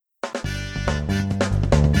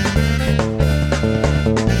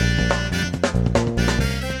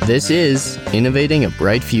This is Innovating a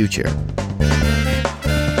Bright Future.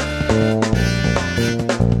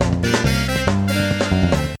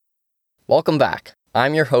 Welcome back.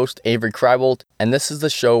 I'm your host, Avery Kreibold, and this is the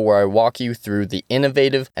show where I walk you through the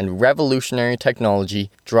innovative and revolutionary technology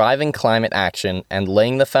driving climate action and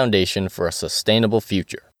laying the foundation for a sustainable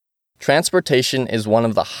future. Transportation is one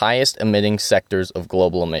of the highest emitting sectors of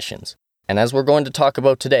global emissions. And as we're going to talk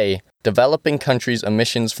about today, developing countries'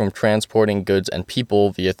 emissions from transporting goods and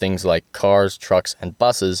people via things like cars, trucks, and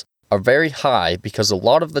buses are very high because a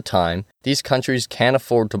lot of the time, these countries can't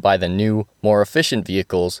afford to buy the new, more efficient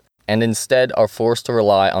vehicles and instead are forced to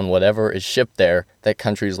rely on whatever is shipped there that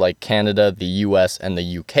countries like Canada, the US, and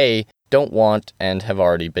the UK don't want and have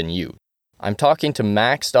already been used. I'm talking to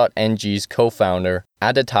Max.ng's co-founder,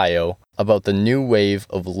 Adetayo, about the new wave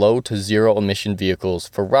of low to zero emission vehicles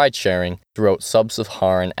for ride-sharing throughout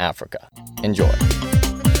sub-Saharan Africa. Enjoy.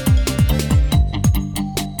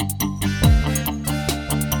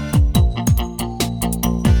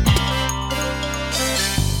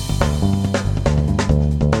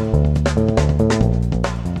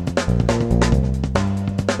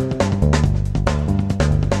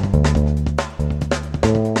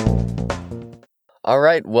 All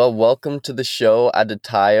right, well, welcome to the show,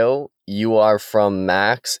 Adetayo. You are from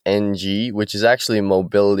Max NG, which is actually a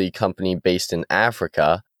mobility company based in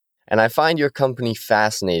Africa. And I find your company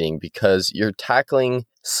fascinating because you're tackling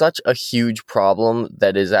such a huge problem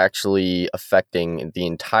that is actually affecting the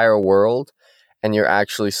entire world. And you're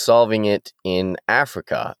actually solving it in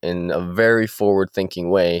Africa in a very forward-thinking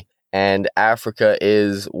way. And Africa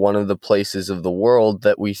is one of the places of the world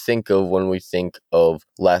that we think of when we think of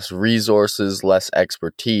less resources, less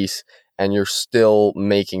expertise, and you're still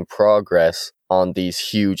making progress on these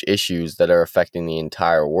huge issues that are affecting the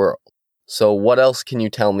entire world. So what else can you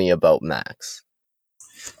tell me about Max?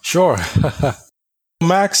 Sure.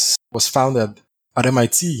 Max was founded at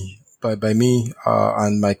MIT by me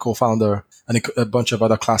and my co-founder and a bunch of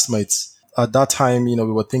other classmates. At that time, we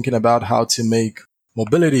were thinking about how to make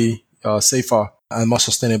mobility safer and more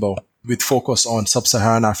sustainable with focus on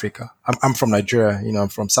sub-Saharan Africa. I'm from Nigeria, I'm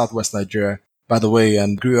from Southwest Nigeria, by the way,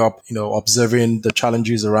 and grew up, observing the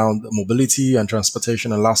challenges around mobility and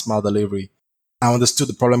transportation and last mile delivery. I understood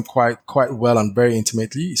the problem quite well and very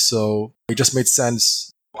intimately. So it just made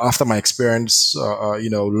sense after my experience,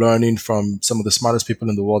 learning from some of the smartest people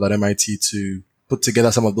in the world at MIT to put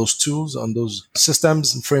together some of those tools and those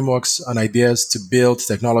systems and frameworks and ideas to build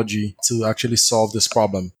technology to actually solve this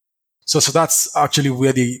problem. So that's actually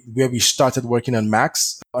where we started working on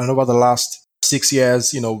Max. And over the last 6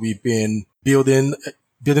 years, we've been building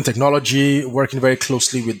technology, working very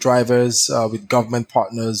closely with drivers, with government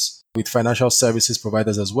partners, with financial services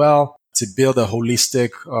providers as well, to build a holistic,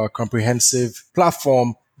 comprehensive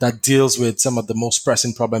platform that deals with some of the most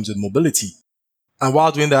pressing problems with mobility. And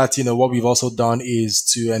while doing that, what we've also done is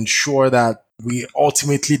to ensure that we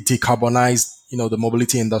ultimately decarbonize, the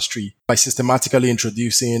mobility industry by systematically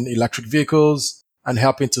introducing electric vehicles and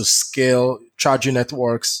helping to scale charging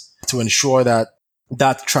networks to ensure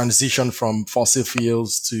that transition from fossil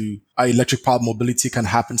fuels to electric powered mobility can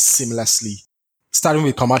happen seamlessly, starting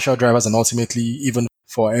with commercial drivers and ultimately even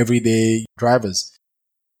for everyday drivers.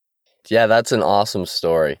 Yeah, that's an awesome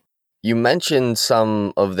story. You mentioned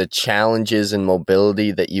some of the challenges in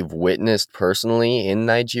mobility that you've witnessed personally in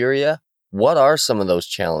Nigeria. What are some of those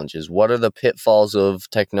challenges? What are the pitfalls of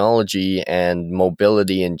technology and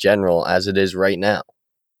mobility in general as it is right now?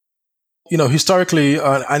 Historically,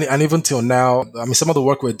 and even till now, some of the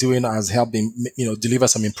work we're doing has helped, deliver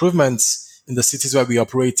some improvements in the cities where we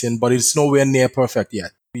operate in, but it's nowhere near perfect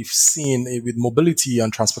yet. We've seen with mobility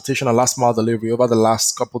and transportation and last mile delivery over the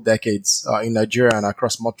last couple decades in Nigeria and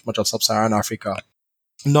across much of sub-Saharan Africa.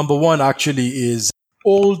 Number one actually is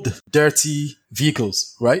old, dirty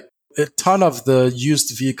vehicles, right? A ton of the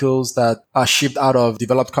used vehicles that are shipped out of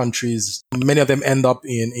developed countries, many of them end up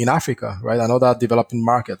in Africa, right? And other developing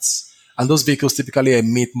markets. And those vehicles typically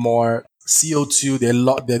emit more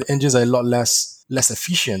CO2. Their engines are a lot less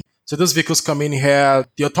efficient. So those vehicles come in here.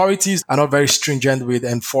 The authorities are not very stringent with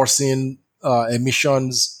enforcing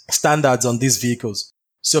emissions standards on these vehicles.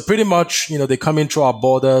 So pretty much, they come in through our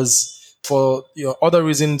borders for other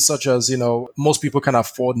reasons, such as most people can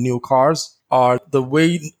afford new cars, or the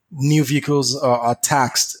way new vehicles are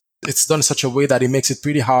taxed. It's done in such a way that it makes it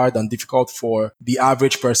pretty hard and difficult for the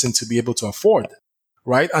average person to be able to afford,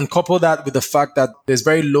 right? And couple that with the fact that there's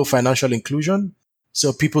very low financial inclusion.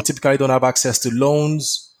 So people typically don't have access to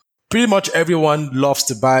loans. Pretty much everyone loves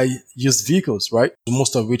to buy used vehicles, right?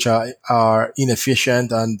 Most of which are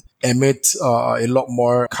inefficient and emit a lot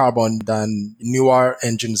more carbon than newer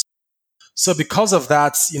engines. So because of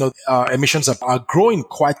that, emissions are growing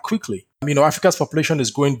quite quickly. Africa's population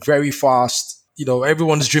is growing very fast.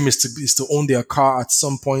 Everyone's dream is to own their car at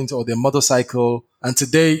some point or their motorcycle. And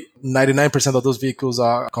today, 99% of those vehicles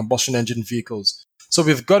are combustion engine vehicles. So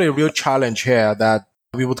we've got a real challenge here that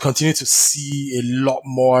we would continue to see a lot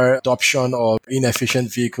more adoption of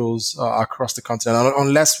inefficient vehicles across the continent,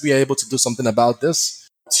 unless we are able to do something about this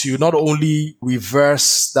to not only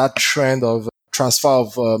reverse that trend of transfer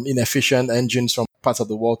of inefficient engines from parts of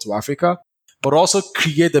the world to Africa, but also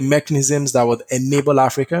create the mechanisms that would enable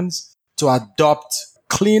Africans to adopt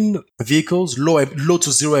clean vehicles, low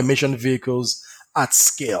to zero emission vehicles at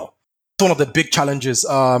scale. One of the big challenges,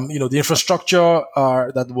 the infrastructure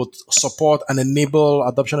that would support and enable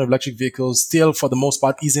adoption of electric vehicles still, for the most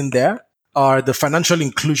part, isn't there. The financial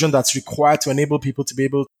inclusion that's required to enable people to be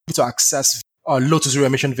able to access low to zero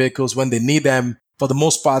emission vehicles when they need them, for the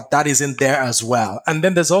most part, that isn't there as well. And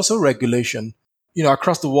then there's also regulation.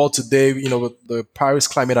 Across the world today, with the Paris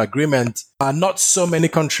Climate Agreement, not so many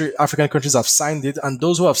African countries have signed it. And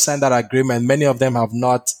those who have signed that agreement, many of them have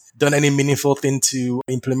not done any meaningful thing to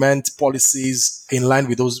implement policies in line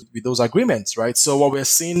with those agreements, right? So what we're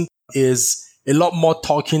seeing is a lot more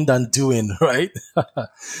talking than doing, right?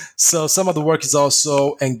 So some of the work is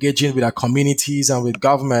also engaging with our communities and with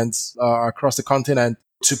governments across the continent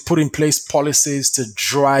to put in place policies to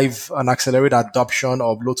drive and accelerate adoption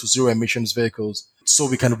of low to zero emissions vehicles so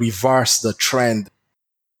we can reverse the trend.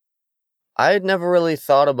 I had never really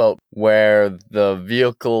thought about where the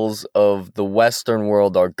vehicles of the Western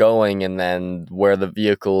world are going and then where the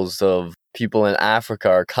vehicles of people in Africa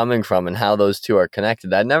are coming from and how those two are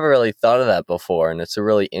connected. I'd never really thought of that before, and it's a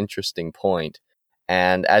really interesting point.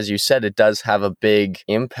 And as you said, it does have a big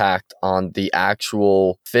impact on the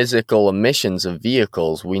actual physical emissions of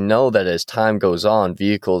vehicles. We know that as time goes on,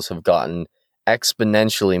 vehicles have gotten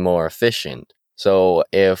exponentially more efficient. So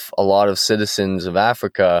if a lot of citizens of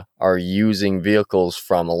Africa are using vehicles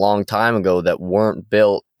from a long time ago that weren't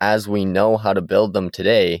built as we know how to build them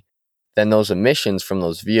today, then those emissions from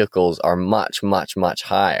those vehicles are much, much, much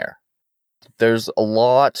higher. There's a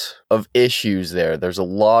lot of issues there. There's a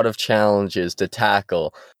lot of challenges to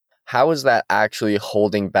tackle. How is that actually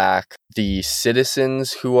holding back the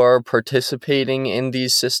citizens who are participating in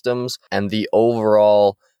these systems and the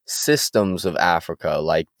overall systems of Africa,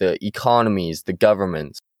 like the economies, the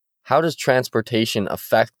governments? How does transportation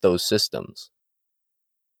affect those systems?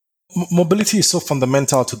 Mobility is so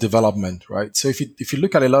fundamental to development, right? So if you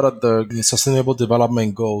look at a lot of the sustainable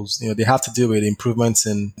development goals, they have to do with improvements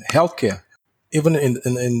in healthcare. Even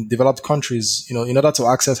in developed countries, in order to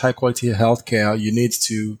access high quality healthcare, you need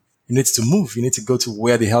to move. You need to go to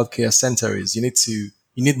where the healthcare center is. You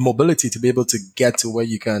need mobility to be able to get to where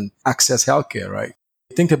you can access healthcare, right?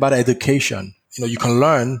 Think about education. You can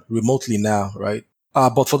learn remotely now, right?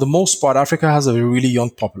 But for the most part, Africa has a really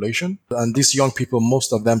young population. And these young people,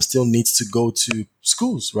 most of them still need to go to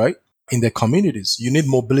schools, right? In their communities. You need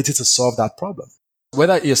mobility to solve that problem.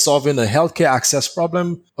 Whether you're solving a healthcare access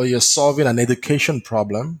problem or you're solving an education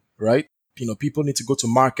problem, right? People need to go to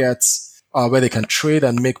markets where they can trade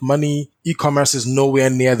and make money. E-commerce is nowhere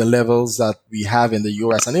near the levels that we have in the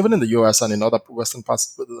US. And even in the US and in other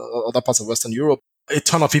parts of Western Europe, a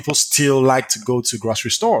ton of people still like to go to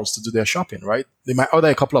grocery stores to do their shopping, right? They might order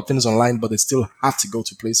a couple of things online, but they still have to go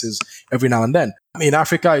to places every now and then. In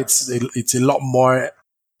Africa, it's a lot more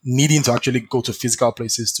needing to actually go to physical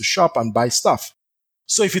places to shop and buy stuff.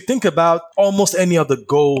 So if you think about almost any of the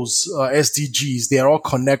goals, SDGs, they are all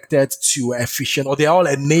connected to efficient, or they're all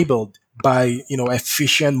enabled by,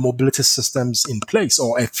 efficient mobility systems in place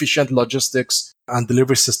or efficient logistics and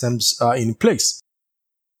delivery systems in place.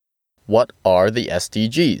 What are the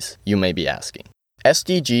SDGs, you may be asking?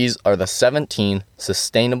 SDGs are the 17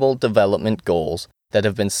 Sustainable Development Goals that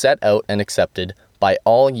have been set out and accepted by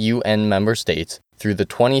all UN member states through the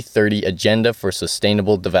 2030 Agenda for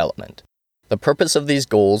Sustainable Development. The purpose of these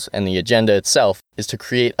goals and the agenda itself is to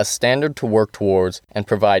create a standard to work towards and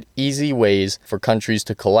provide easy ways for countries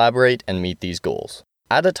to collaborate and meet these goals.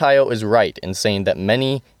 Adedayo is right in saying that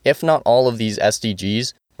many, if not all of these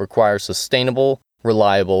SDGs, require sustainable,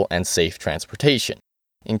 reliable, and safe transportation,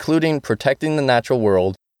 including protecting the natural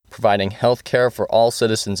world, providing health care for all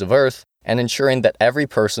citizens of Earth, and ensuring that every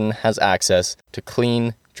person has access to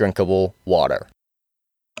clean, drinkable water.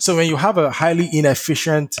 So when you have a highly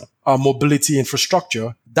inefficient mobility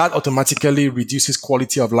infrastructure, that automatically reduces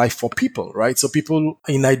quality of life for people, right? So people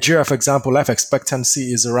in Nigeria, for example, life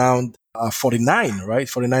expectancy is around 49, right?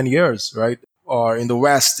 49 years, right? Or in the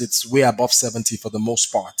West, it's way above 70 for the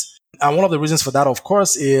most part. And one of the reasons for that, of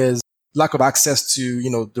course, is lack of access to,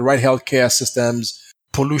 the right healthcare systems,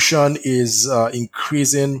 pollution is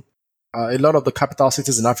increasing. A lot of the capital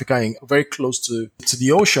cities in Africa are very close to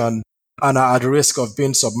the ocean and are at risk of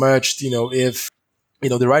being submerged, if,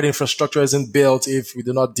 the right infrastructure isn't built, if we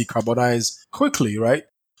do not decarbonize quickly, right?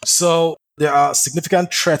 So there are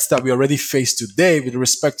significant threats that we already face today with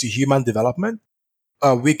respect to human development.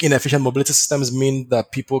 Weak, inefficient mobility systems mean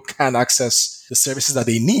that people can't access the services that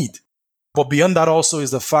they need. But beyond that also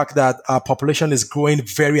is the fact that our population is growing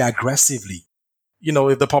very aggressively.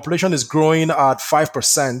 If the population is growing at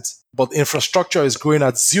 5%, but infrastructure is growing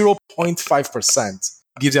at 0.5%,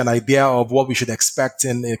 gives you an idea of what we should expect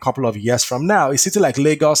in a couple of years from now. A city like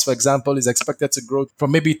Lagos, for example, is expected to grow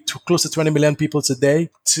from maybe close to 20 million people today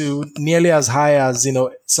to nearly as high as,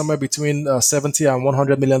 somewhere between 70 and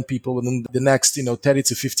 100 million people within the next, 30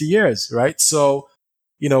 to 50 years, right? So,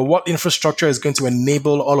 what infrastructure is going to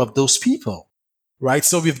enable all of those people? Right.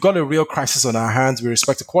 So we've got a real crisis on our hands with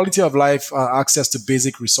respect to quality of life, access to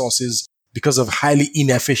basic resources because of highly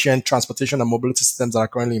inefficient transportation and mobility systems that are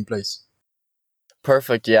currently in place.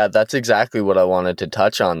 Perfect. Yeah, that's exactly what I wanted to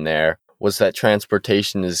touch on there, was that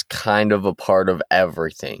transportation is kind of a part of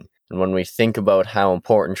everything. And when we think about how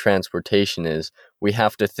important transportation is, we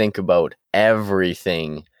have to think about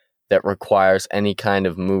everything that requires any kind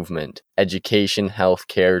of movement: education,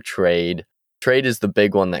 healthcare, trade. Trade is the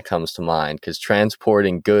big one that comes to mind, because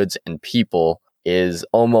transporting goods and people is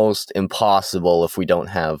almost impossible if we don't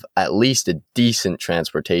have at least a decent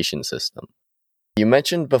transportation system. You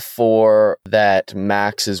mentioned before that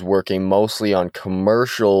Max is working mostly on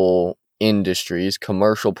commercial industries,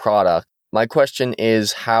 commercial product. My question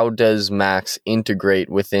is, how does Max integrate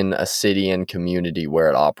within a city and community where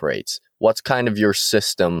it operates? What's kind of your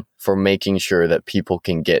system for making sure that people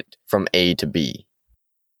can get from A to B?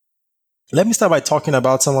 Let me start by talking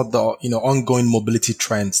about some of the ongoing mobility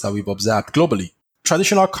trends that we've observed globally.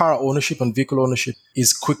 Traditional car ownership and vehicle ownership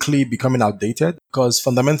is quickly becoming outdated because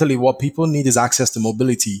fundamentally what people need is access to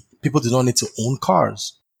mobility. People do not need to own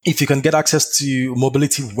cars. If you can get access to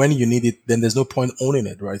mobility when you need it, then there's no point owning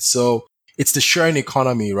it, right? So it's the sharing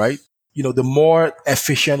economy, right? The more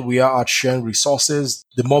efficient we are at sharing resources,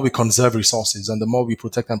 the more we conserve resources and the more we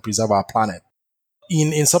protect and preserve our planet.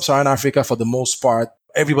 In sub-Saharan Africa, for the most part,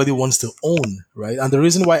 everybody wants to own, right? And the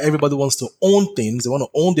reason why everybody wants to own things, they want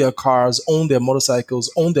to own their cars, own their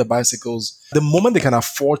motorcycles, own their bicycles. The moment they can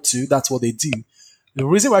afford to, that's what they do. The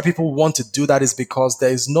reason why people want to do that is because there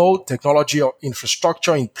is no technology or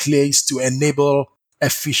infrastructure in place to enable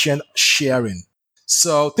efficient sharing.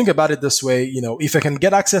 So think about it this way, if I can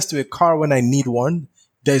get access to a car when I need one,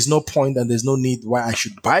 there's no point and there's no need why I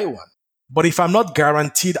should buy one. But if I'm not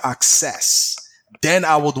guaranteed access, then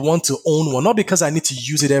I would want to own one, not because I need to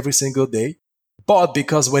use it every single day, but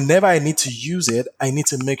because whenever I need to use it, I need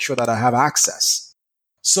to make sure that I have access.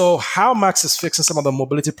 So how Max is fixing some of the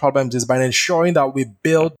mobility problems is by ensuring that we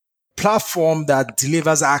build a platform that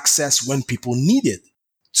delivers access when people need it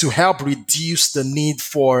to help reduce the need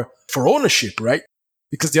for ownership, right?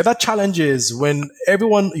 Because the other challenge is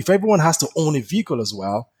if everyone has to own a vehicle as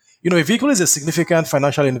well, a vehicle is a significant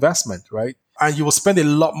financial investment, right? And you will spend a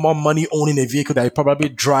lot more money owning a vehicle that you probably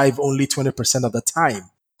drive only 20% of the time.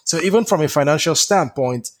 So even from a financial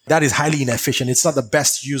standpoint, that is highly inefficient. It's not the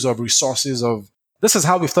best use of resources this is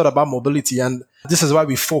how we've thought about mobility. And this is why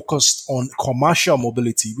we focused on commercial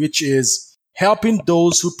mobility, which is helping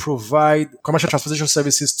those who provide commercial transportation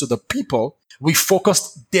services to the people. We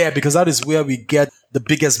focused there because that is where we get the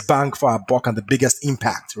biggest bang for our buck and the biggest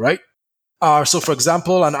impact, right? So for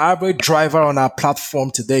example, an average driver on our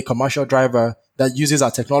platform today, commercial driver that uses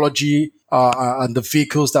our technology and the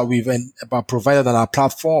vehicles that we've provided on our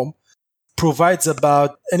platform, provides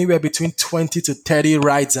about anywhere between 20 to 30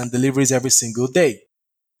 rides and deliveries every single day.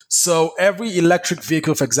 So every electric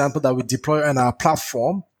vehicle, for example, that we deploy on our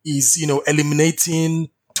platform is, eliminating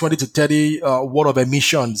 20 to 30 watt of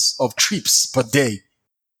emissions of trips per day.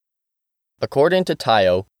 According to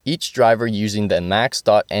Tayo, each driver using the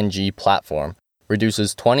Max.ng platform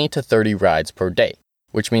reduces 20 to 30 rides per day,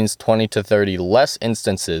 which means 20 to 30 less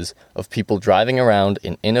instances of people driving around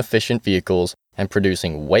in inefficient vehicles and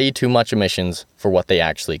producing way too much emissions for what they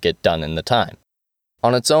actually get done in the time.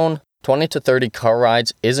 On its own, 20 to 30 car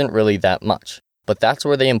rides isn't really that much, but that's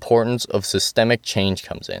where the importance of systemic change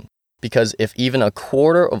comes in. Because if even a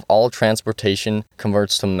quarter of all transportation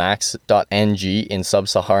converts to Max.ng in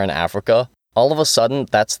sub-Saharan Africa, all of a sudden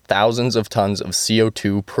that's thousands of tons of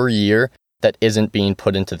CO2 per year that isn't being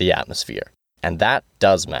put into the atmosphere. And that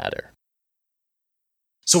does matter.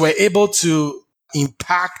 So we're able to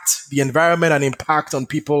impact the environment and impact on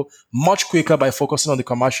people much quicker by focusing on the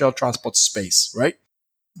commercial transport space, right?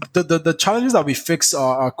 The challenges that we fix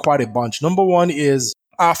are quite a bunch. Number one is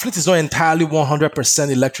Our fleet is not entirely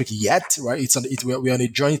 100% electric yet, right? We're on a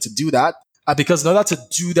journey to do that. Because in order to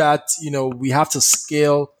do that, we have to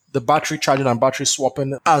scale the battery charging and battery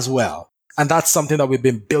swapping as well. And that's something that we've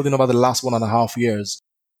been building over the last 1.5 years.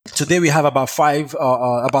 Today, we have about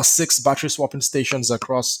six battery swapping stations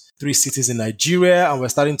across 3 cities in Nigeria, and we're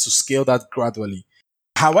starting to scale that gradually.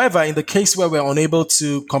 However, in the case where we're unable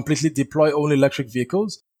to completely deploy only electric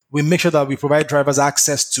vehicles, we make sure that we provide drivers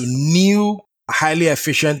access to new, highly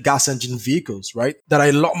efficient gas engine vehicles, right? That are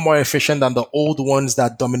a lot more efficient than the old ones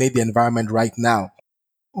that dominate the environment right now.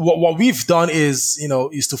 What we've done is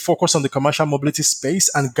to focus on the commercial mobility space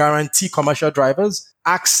and guarantee commercial drivers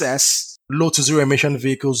access low to zero emission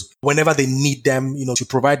vehicles whenever they need them, to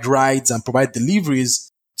provide rides and provide deliveries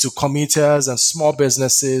to commuters and small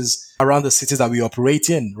businesses around the cities that we operate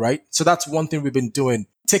in, right? So that's one thing we've been doing,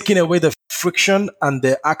 taking away the friction and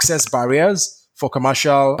the access barriers for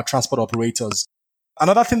commercial transport operators.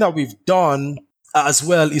 Another thing that we've done as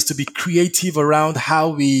well is to be creative around how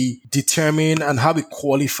we determine and how we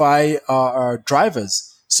qualify our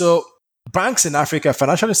drivers. So banks in Africa,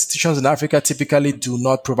 financial institutions in Africa typically do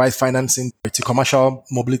not provide financing to commercial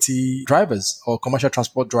mobility drivers or commercial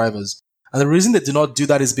transport drivers. And the reason they do not do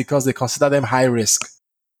that is because they consider them high risk.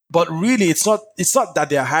 But really, it's not that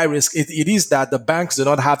they're high risk. It is that the banks do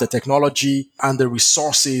not have the technology and the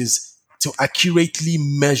resources to accurately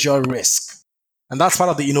measure risk. And that's part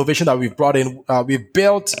of the innovation that we've brought in. We've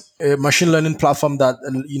built a machine learning platform that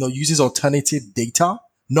uses alternative data,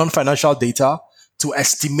 non-financial data, to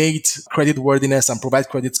estimate credit worthiness and provide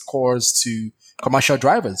credit scores to commercial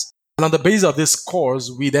drivers. And on the basis of these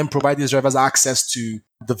scores, we then provide these drivers access to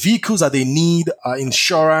the vehicles that they need,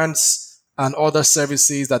 insurance and other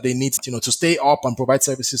services that they need, to stay up and provide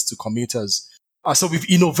services to commuters. So we've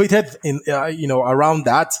innovated around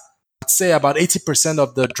that. I'd say about 80%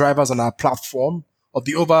 of the drivers on our platform, of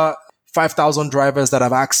the over 5,000 drivers that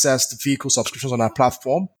have accessed vehicle subscriptions on our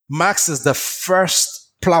platform, Max is the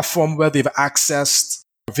first platform where they've accessed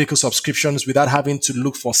vehicle subscriptions without having to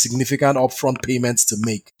look for significant upfront payments to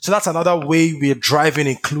make. So that's another way we're driving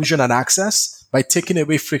inclusion and access, by taking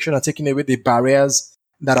away friction and taking away the barriers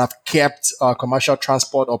that have kept commercial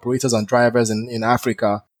transport operators and drivers in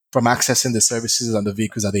Africa from accessing the services and the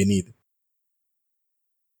vehicles that they need.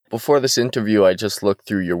 Before this interview, I just looked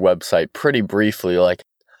through your website pretty briefly.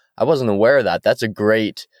 I wasn't aware of that. That's a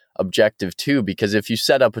great objective too, because if you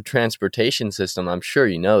set up a transportation system, I'm sure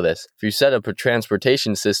you know this, if you set up a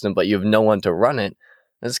transportation system but you have no one to run it,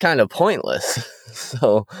 that's kind of pointless.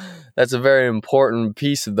 So that's a very important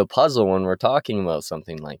piece of the puzzle when we're talking about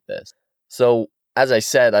something like this. So as I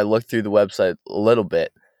said, I looked through the website a little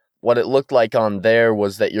bit. What it looked like on there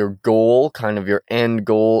was that your goal, kind of your end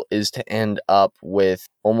goal, is to end up with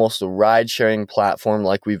almost a ride-sharing platform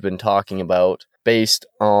like we've been talking about, based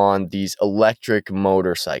on these electric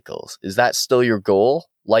motorcycles. Is that still your goal?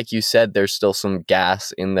 Like you said, there's still some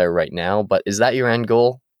gas in there right now, but is that your end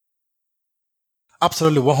goal?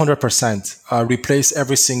 Absolutely, 100%. Replace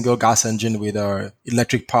every single gas engine with our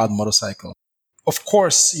electric-powered motorcycle. Of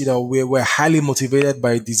course, we're highly motivated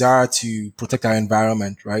by a desire to protect our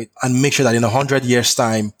environment, right? And make sure that in 100 years'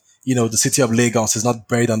 time, the city of Lagos is not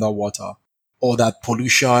buried underwater, or that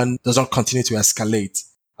pollution does not continue to escalate.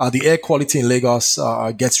 The air quality in Lagos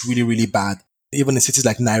gets really, really bad. Even in cities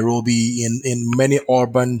like Nairobi, in many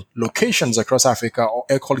urban locations across Africa,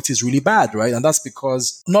 air quality is really bad, right? And that's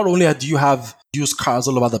because not only do you have used cars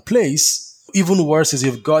all over the place, even worse is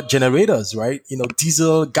you've got generators, right?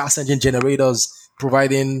 Diesel, gas engine generators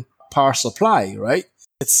providing power supply, right?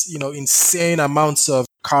 It's, insane amounts of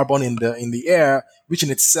carbon in the air, which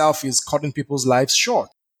in itself is cutting people's lives short.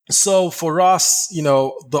 So for us,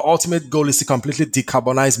 the ultimate goal is to completely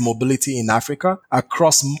decarbonize mobility in Africa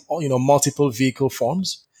across, multiple vehicle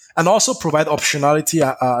forms, and also provide optionality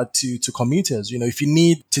to commuters. If you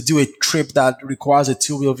need to do a trip that requires a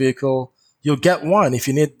 2-wheel vehicle, you'll get one. If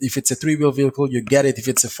it's a 3-wheel vehicle, you get it. If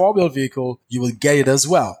it's a 4-wheel vehicle, you will get it as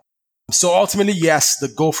well. So ultimately, yes, the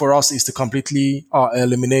goal for us is to completely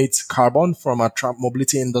eliminate carbon from our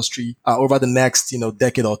mobility industry over the next,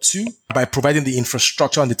 decade or two, by providing the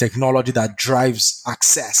infrastructure and the technology that drives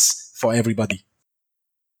access for everybody.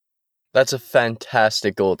 That's a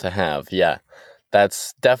fantastic goal to have. Yeah.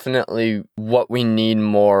 That's definitely what we need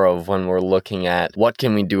more of when we're looking at what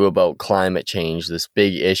can we do about climate change, this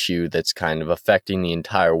big issue that's kind of affecting the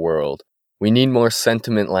entire world. We need more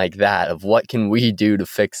sentiment like that of what can we do to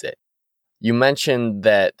fix it. You mentioned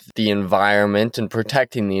that the environment and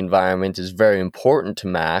protecting the environment is very important to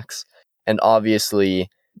Max, and obviously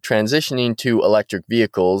transitioning to electric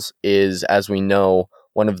vehicles is, as we know,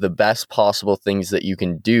 one of the best possible things that you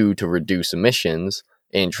can do to reduce emissions.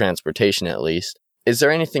 in transportation at least. Is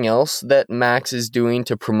there anything else that Max is doing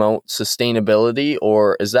to promote sustainability,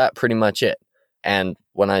 or is that pretty much it? And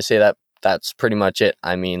when I say that, that's pretty much it.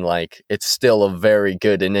 I mean, like, it's still a very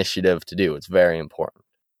good initiative to do. It's very important.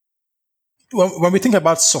 When we think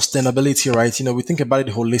about sustainability, right, we think about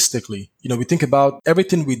it holistically. We think about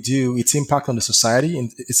everything we do, its impact on the society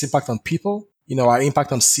and its impact on people, our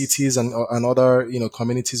impact on cities and other,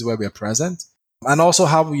 communities where we are present, and also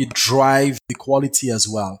how we drive equality as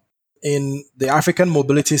well. In the African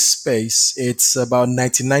mobility space, it's about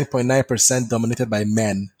 99.9% dominated by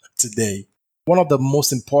men today. One of the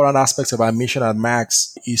most important aspects of our mission at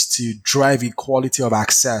Max is to drive equality of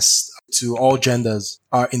access to all genders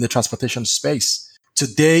in the transportation space.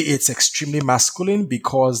 Today, it's extremely masculine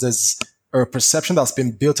because there's a perception that's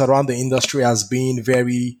been built around the industry as being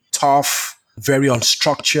very tough, very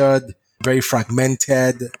unstructured, very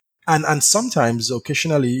fragmented, and sometimes,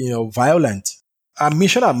 occasionally, violent. Our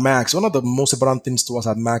mission at Max, one of the most important things to us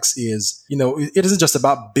at Max is, it isn't just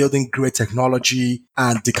about building great technology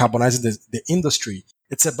and decarbonizing the industry.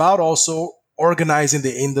 It's about also organizing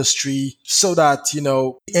the industry so that,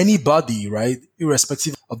 anybody, right,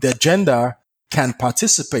 irrespective of their gender, can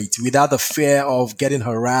participate without the fear of getting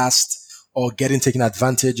harassed or getting taken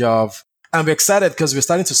advantage of. And we're excited because we're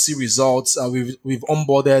starting to see results. We've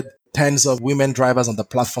onboarded tens of women drivers on the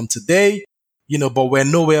platform today. But we're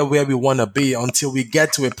nowhere where we want to be until we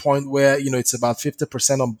get to a point where, it's about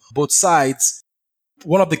 50% on both sides.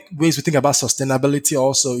 One of the ways we think about sustainability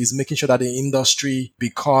also is making sure that the industry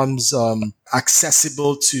becomes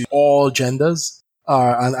accessible to all genders,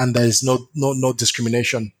 and there is no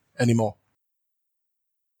discrimination anymore.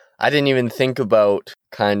 I didn't even think about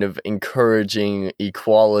kind of encouraging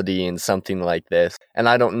equality in something like this. And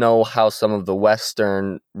I don't know how some of the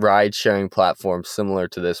Western ride-sharing platforms similar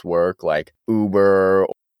to this work, like Uber,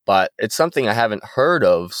 but it's something I haven't heard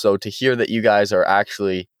of. So to hear that you guys are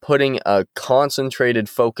actually putting a concentrated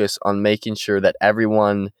focus on making sure that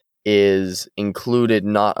everyone is included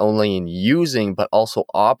not only in using, but also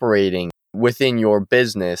operating within your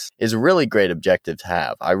business is a really great objective to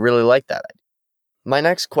have. I really like that idea. My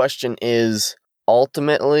next question is,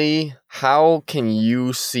 ultimately, how can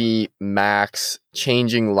you see Max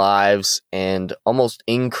changing lives and almost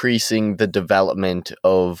increasing the development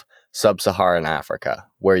of sub-Saharan Africa,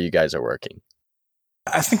 where you guys are working?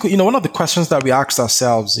 I think, one of the questions that we asked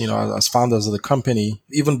ourselves, as founders of the company,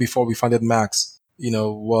 even before we founded Max,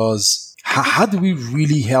 was how do we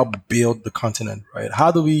really help build the continent, right?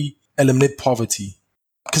 How do we eliminate poverty?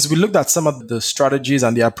 Because we looked at some of the strategies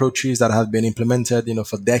and the approaches that have been implemented,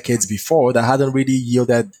 for decades before that hadn't really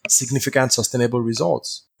yielded significant sustainable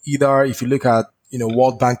results. Either if you look at,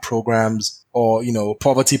 World Bank programs or,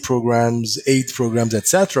 poverty programs, aid programs,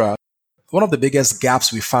 etc. One of the biggest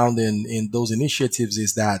gaps we found in those initiatives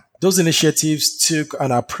is that those initiatives took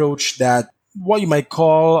an approach that what you might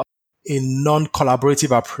call a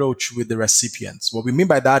non-collaborative approach with the recipients. What we mean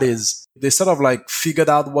by that is they sort of like figured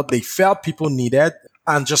out what they felt people needed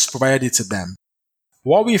and just provided it to them.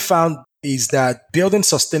 What we found is that building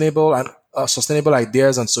sustainable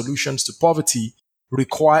ideas and solutions to poverty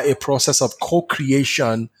require a process of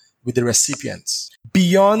co-creation with the recipients.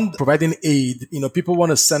 Beyond providing aid, people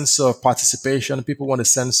want a sense of participation. People want a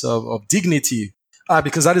sense of dignity,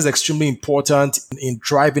 because that is extremely important in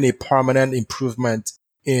driving a permanent improvement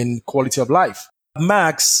in quality of life.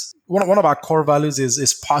 Max, one of our core values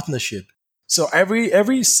is partnership. So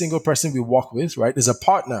every single person we work with, right, is a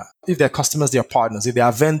partner. If they're customers, they are partners. If they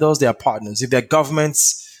are vendors, they are partners. If they're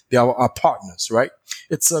governments, they are our partners, right?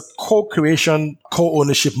 It's a co-creation,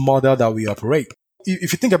 co-ownership model that we operate.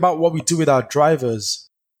 If you think about what we do with our drivers,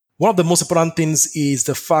 one of the most important things is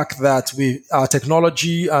the fact that our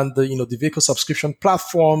technology and the vehicle subscription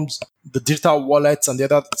platforms, the digital wallets and the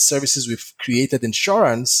other services we've created,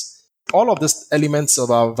 insurance, all of these elements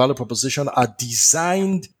of our value proposition are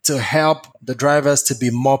designed to help the drivers to be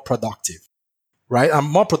more productive, right? And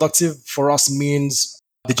more productive for us means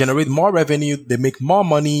they generate more revenue, they make more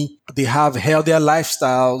money, they have healthier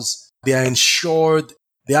lifestyles, they are insured,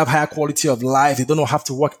 they have higher quality of life, they don't have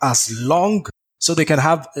to work as long, so they can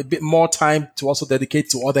have a bit more time to also dedicate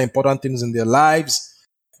to other important things in their lives.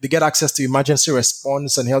 They get access to emergency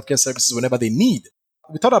response and healthcare services whenever they need.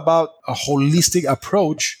 We thought about a holistic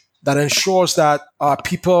approach that ensures that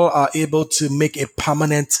people are able to make a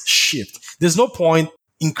permanent shift. There's no point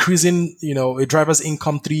increasing, a driver's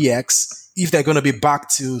income 3x if they're going to be back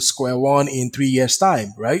to square one in 3 years'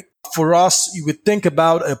 time, right? For us, you would think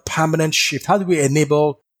about a permanent shift. How do we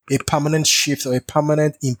enable a permanent shift or a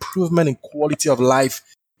permanent improvement in quality of life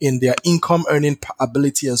in their income earning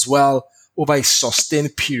ability as well over a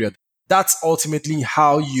sustained period? That's ultimately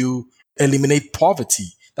how you eliminate poverty.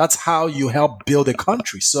 That's how you help build a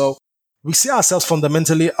country. So we see ourselves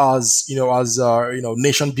fundamentally as,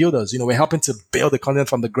 nation builders. We're helping to build the continent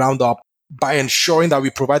from the ground up by ensuring that we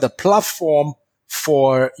provide a platform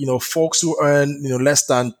for, folks who earn, less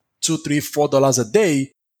than $2, $3, $4 a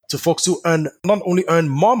day to folks who not only earn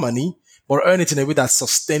more money, but earn it in a way that's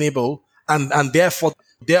sustainable and therefore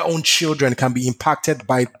their own children can be impacted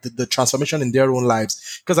by the transformation in their own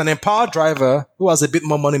lives. Because an empowered driver who has a bit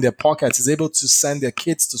more money in their pockets is able to send their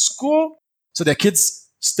kids to school so their kids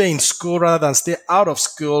stay in school rather than stay out of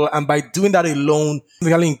school. And by doing that alone,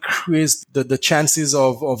 really increase the chances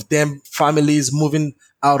of them families moving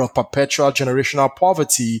out of perpetual generational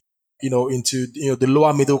poverty, into, the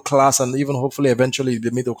lower middle class and even hopefully eventually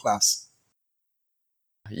the middle class.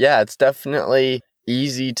 Yeah, it's definitely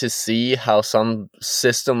easy to see how some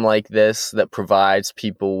system like this that provides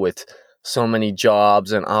people with so many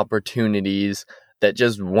jobs and opportunities that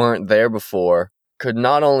just weren't there before could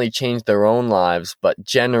not only change their own lives, but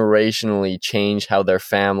generationally change how their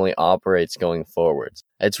family operates going forwards.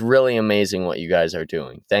 It's really amazing what you guys are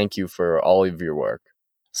doing. Thank you for all of your work.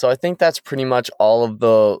 So I think that's pretty much all of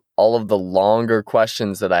the longer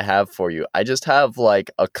questions that I have for you. I just have like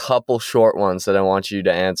a couple short ones that I want you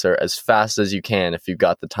to answer as fast as you can if you've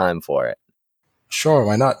got the time for it. Sure,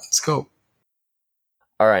 why not? Let's go.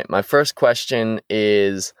 All right, my first question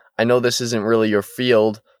is, I know this isn't really your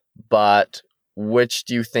field, but which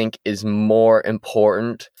do you think is more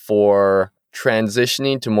important for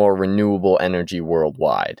transitioning to more renewable energy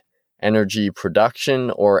worldwide? Energy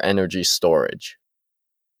production or energy storage?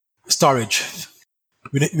 Storage.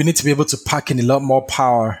 We need to be able to pack in a lot more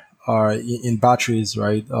power in batteries,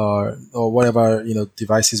 right? Or whatever,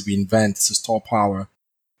 devices we invent to store power,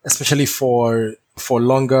 especially for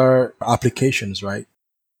longer applications, right?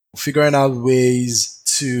 Figuring out ways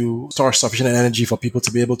to store sufficient energy for people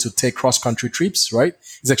to be able to take cross-country trips, right,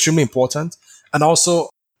 is extremely important. And also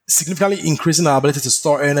significantly increasing our ability to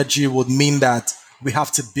store energy would mean that we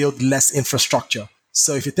have to build less infrastructure.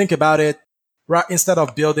 So if you think about it, right, instead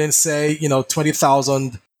of building, say,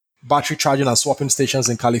 20,000 battery charging and swapping stations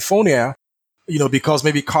in California, because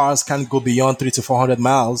maybe cars can't go beyond 300 to 400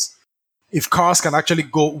 miles. If cars can actually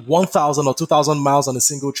go 1,000 or 2,000 miles on a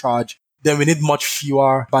single charge, then we need much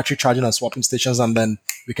fewer battery charging and swapping stations, and then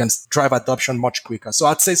we can drive adoption much quicker. So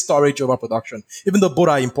I'd say storage over production. Even though both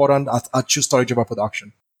are important, I'd choose storage over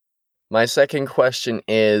production. My second question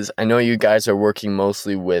is, I know you guys are working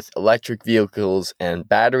mostly with electric vehicles and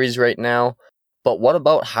batteries right now, but what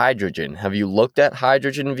about hydrogen? Have you looked at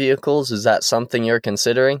hydrogen vehicles? Is that something you're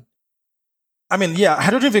considering? I mean, yeah,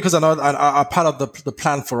 hydrogen vehicles are part of the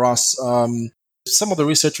plan for us. Some of the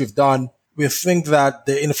research we've done, we think that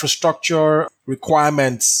the infrastructure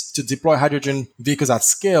requirements to deploy hydrogen vehicles at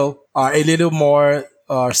scale are a little more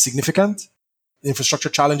significant. The infrastructure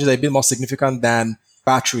challenges are a bit more significant than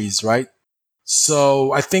batteries, right?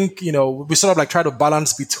 So I think, we sort of like try to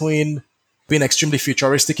balance between being extremely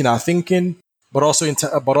futuristic in our thinking, but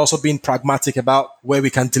also being pragmatic about where we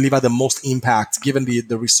can deliver the most impact given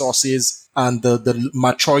the resources and the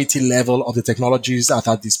maturity level of the technologies at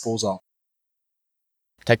our disposal.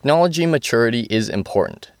 Technology maturity is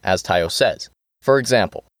important, as Tayo says. For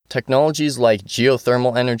example, technologies like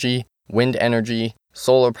geothermal energy, wind energy,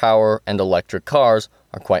 solar power, and electric cars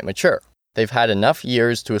are quite mature. They've had enough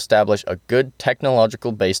years to establish a good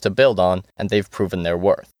technological base to build on, and they've proven their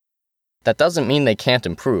worth. That doesn't mean they can't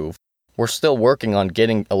improve. We're still working on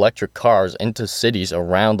getting electric cars into cities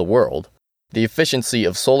around the world. The efficiency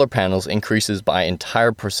of solar panels increases by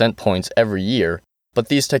entire percent points every year, but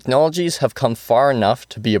these technologies have come far enough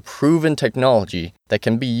to be a proven technology that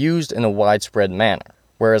can be used in a widespread manner,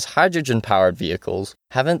 whereas hydrogen-powered vehicles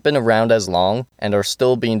haven't been around as long and are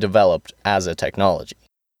still being developed as a technology.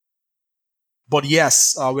 But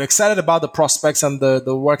yes, we're excited about the prospects and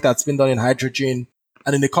the work that's been done in hydrogen.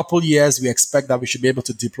 And in a couple years, we expect that we should be able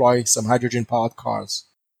to deploy some hydrogen-powered cars.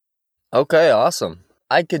 Okay, awesome.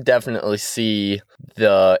 I could definitely see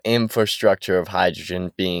the infrastructure of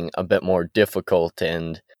hydrogen being a bit more difficult,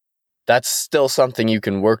 and that's still something you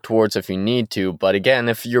can work towards if you need to. But again,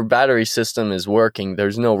 if your battery system is working,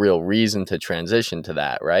 there's no real reason to transition to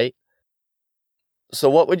that, right? So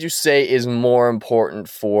what would you say is more important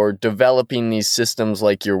for developing these systems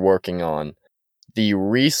like you're working on? The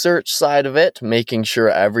research side of it, making sure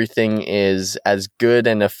everything is as good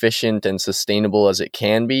and efficient and sustainable as it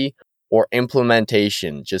can be, or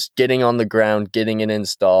implementation, just getting on the ground, getting it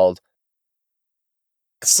installed?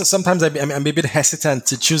 So sometimes I'm a bit hesitant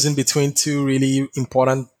to choosing between two really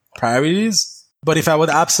important priorities. But if I would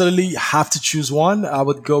absolutely have to choose one, I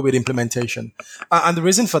would go with implementation. And the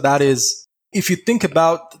reason for that is if you think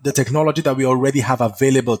about the technology that we already have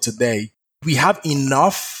available today, we have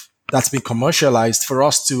enough that's been commercialized for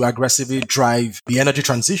us to aggressively drive the energy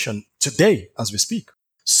transition today as we speak.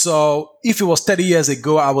 So if it was 30 years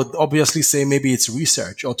ago, I would obviously say maybe it's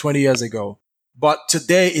research, or 20 years ago. But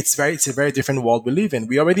today it's a very different world we live in.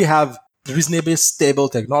 We already have reasonably stable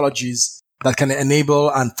technologies that can enable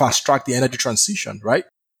and fast track the energy transition, right?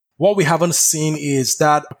 What we haven't seen is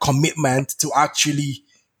that commitment to actually,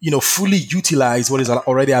 fully utilize what is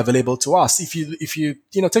already available to us. If you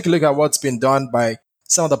take a look at what's been done by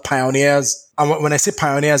some of the pioneers, and when I say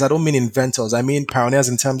pioneers, I don't mean inventors. I mean pioneers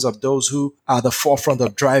in terms of those who are at the forefront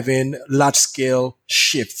of driving large scale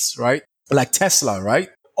shifts, right? Like Tesla, right?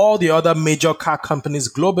 All the other major car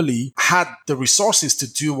companies globally had the resources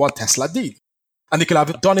to do what Tesla did. And they could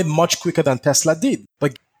have done it much quicker than Tesla did.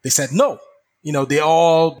 But they said no. They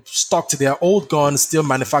all stuck to their old guns, still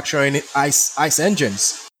manufacturing ICE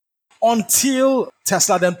engines. Until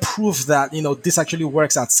Tesla then proved that, this actually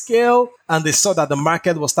works at scale, and they saw that the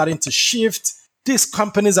market was starting to shift. These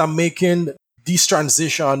companies are making this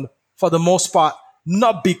transition for the most part,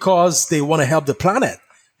 not because they want to help the planet.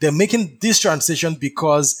 They're making this transition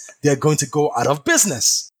because they're going to go out of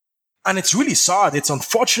business. And it's really sad. It's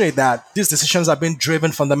unfortunate that these decisions are being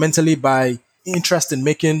driven fundamentally by interest in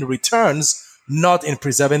making returns, not in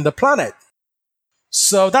preserving the planet.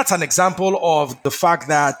 So that's an example of the fact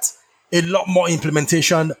that a lot more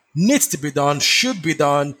implementation needs to be done, should be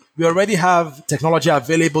done. We already have technology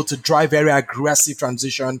available to drive very aggressive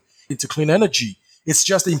transition into clean energy. It's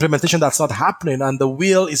just the implementation that's not happening, and the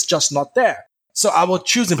will is just not there. So I will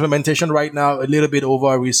choose implementation right now a little bit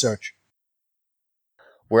over research.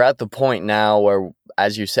 We're at the point now where,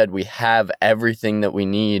 as you said, we have everything that we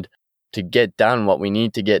need to get done what we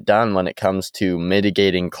need to get done when it comes to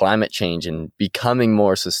mitigating climate change and becoming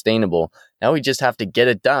more sustainable. Now we just have to get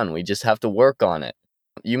it done. We just have to work on it.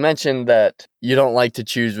 You mentioned that you don't like to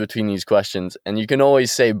choose between these questions, and you can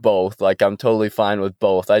always say both. Like, I'm totally fine with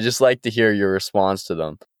both. I just like to hear your response to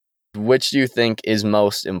them. Which do you think is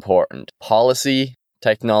most important? Policy,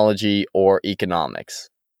 technology, or economics?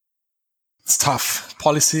 It's tough.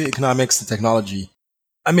 Policy, economics, and technology.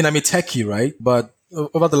 I mean, I'm a techie, right? But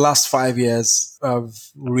over the last 5 years,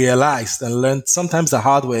 I've realized and learned sometimes the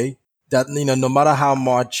hard way that, no matter how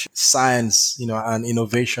much science, and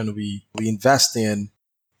innovation we invest in,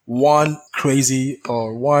 one crazy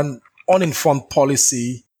or one uninformed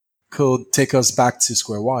policy could take us back to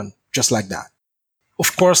square one, just like that.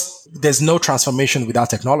 Of course, there's no transformation without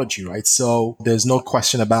technology, right? So there's no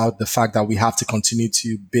question about the fact that we have to continue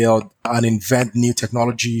to build and invent new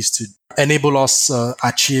technologies to enable us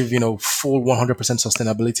achieve, full 100%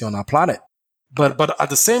 sustainability on our planet. But at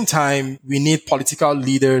the same time, we need political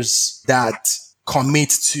leaders that commit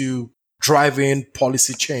to driving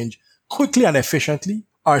policy change quickly and efficiently,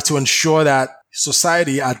 or to ensure that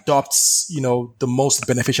society adopts, the most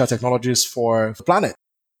beneficial technologies for the planet.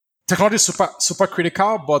 Technology is super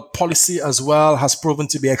critical, but policy as well has proven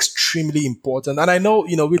to be extremely important. And I know,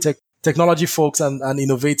 we technology folks and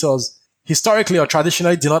innovators historically or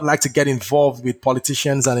traditionally do not like to get involved with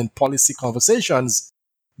politicians and in policy conversations.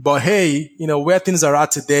 But hey, where things are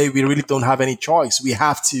at today, we really don't have any choice. We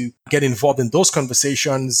have to get involved in those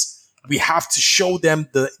conversations. We have to show them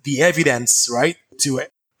the evidence, right, to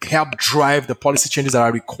help drive the policy changes that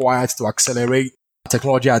are required to accelerate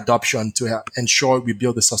technology adoption to ensure we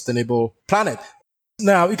build a sustainable planet.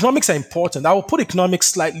 Now, economics are important. I will put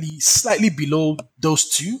economics slightly below those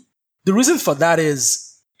two. The reason for that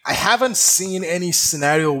is I haven't seen any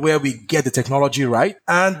scenario where we get the technology right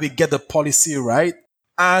and we get the policy right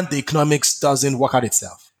and the economics doesn't work out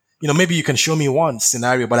itself. Maybe you can show me one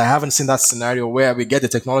scenario, but I haven't seen that scenario where we get the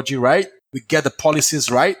technology right, we get the policies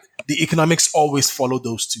right, the economics always follow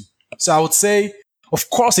those two. So I would say, of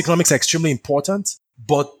course, economics are extremely important,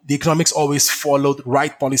 but the economics always followed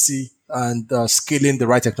right policy and scaling the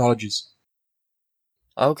right technologies.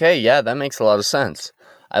 Okay, yeah, that makes a lot of sense.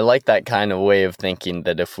 I like that kind of way of thinking,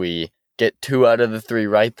 that if we get 2 out of the 3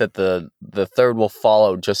 right, that the third will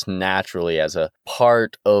follow just naturally as a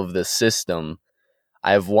part of the system.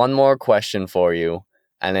 I have one more question for you,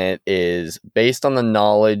 and it is based on the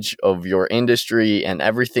knowledge of your industry and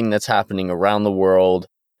everything that's happening around the world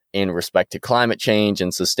in respect to climate change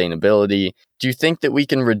and sustainability. Do you think that we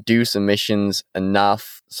can reduce emissions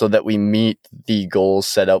enough so that we meet the goals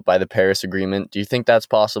set out by the Paris Agreement? Do you think that's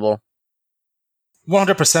possible?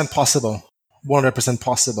 100% possible. 100%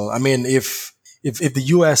 possible. I mean, if the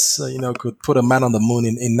US, could put a man on the moon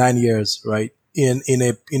in 9 years, right? In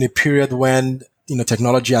a period when,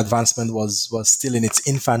 technology advancement was still in its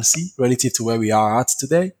infancy relative to where we are at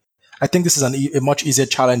today. I think this is a much easier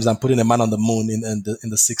challenge than putting a man on the moon in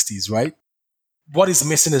the 60s, right? What is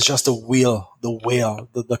missing is just the will,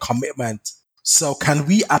 the commitment. So can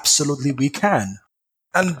we? Absolutely, we can.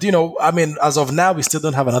 And, as of now, we still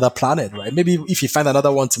don't have another planet, right? Maybe if you find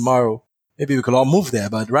another one tomorrow, maybe we could all move there.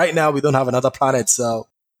 But right now, we don't have another planet. So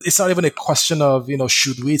it's not even a question of,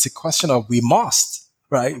 should we? It's a question of we must,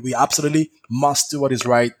 right? We absolutely must do what is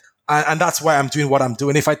right. And that's why I'm doing what I'm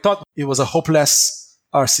doing. If I thought it was a hopeless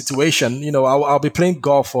situation, I'll be playing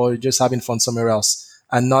golf or just having fun somewhere else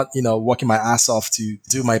and not, working my ass off to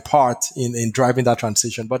do my part in driving that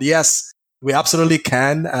transition. But yes, we absolutely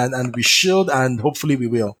can, and we should, and hopefully we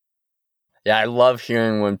will. Yeah, I love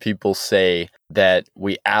hearing when people say that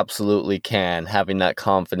we absolutely can, having that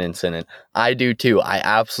confidence in it. I do too. I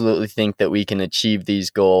absolutely think that we can achieve these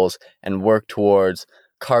goals and work towards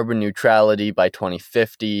carbon neutrality by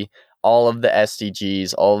 2050, all of the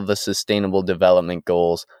SDGs, all of the sustainable development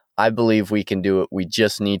goals. I believe we can do it. We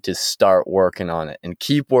just need to start working on it and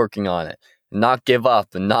keep working on it. Not give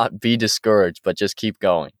up and not be discouraged, but just keep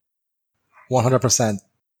going. 100%.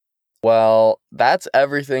 Well, that's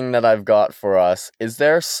everything that I've got for us. Is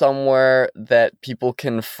there somewhere that people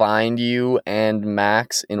can find you and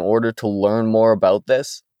Max in order to learn more about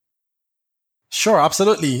this? Sure,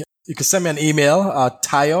 absolutely. You can send me an email,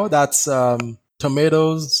 Tayo, that's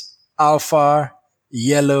tomatoes, alpha,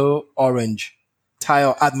 yellow, orange.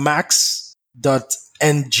 Tayo at max.ng,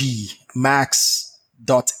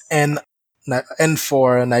 max.n, N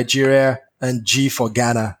for Nigeria, and G for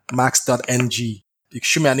Ghana, max.ng. You can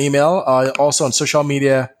shoot me an email. Also on social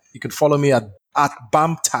media, you can follow me at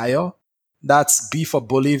BAMTayo. That's B for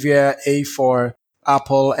Bolivia, A for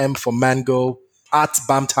Apple, M for Mango, at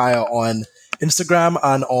BAMTayo on Instagram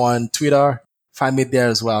and on Twitter. Find me there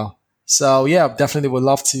as well. So yeah, definitely would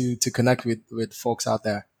love to connect with folks out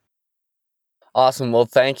there. Awesome. Well,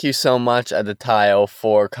 thank you so much, Adetayo,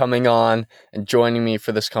 for coming on and joining me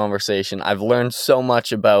for this conversation. I've learned so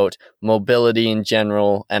much about mobility in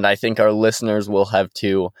general, and I think our listeners will have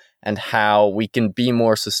too, and how we can be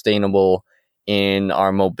more sustainable in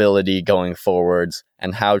our mobility going forwards,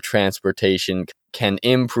 and how transportation can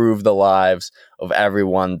improve the lives of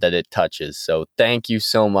everyone that it touches. So thank you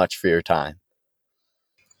so much for your time.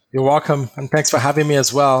 You're welcome, and thanks for having me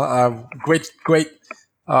as well. Great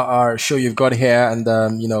our show you've got here, and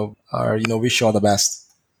wish you all the best.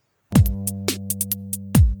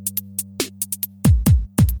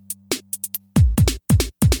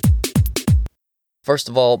 First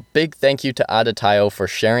of all, big thank you to Adetayo for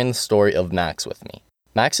sharing the story of Max with me.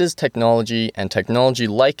 Max's technology and technology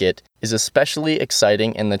like it is especially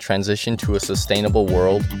exciting in the transition to a sustainable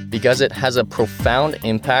world because it has a profound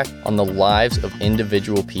impact on the lives of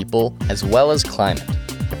individual people as well as climate.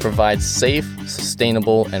 It provides safe,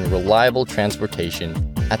 sustainable, and reliable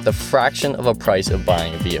transportation at the fraction of a price of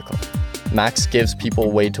buying a vehicle. Max gives people a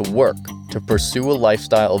way to work, to pursue a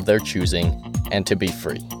lifestyle of their choosing, and to be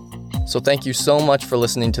free. So thank you so much for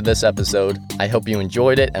listening to this episode. I hope you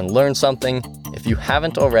enjoyed it and learned something. If you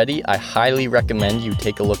haven't already, I highly recommend you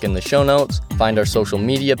take a look in the show notes, find our social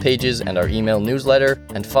media pages and our email newsletter,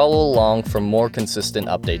 and follow along for more consistent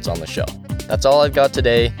updates on the show. That's all I've got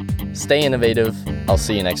today. Stay innovative. I'll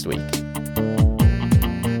see you next week.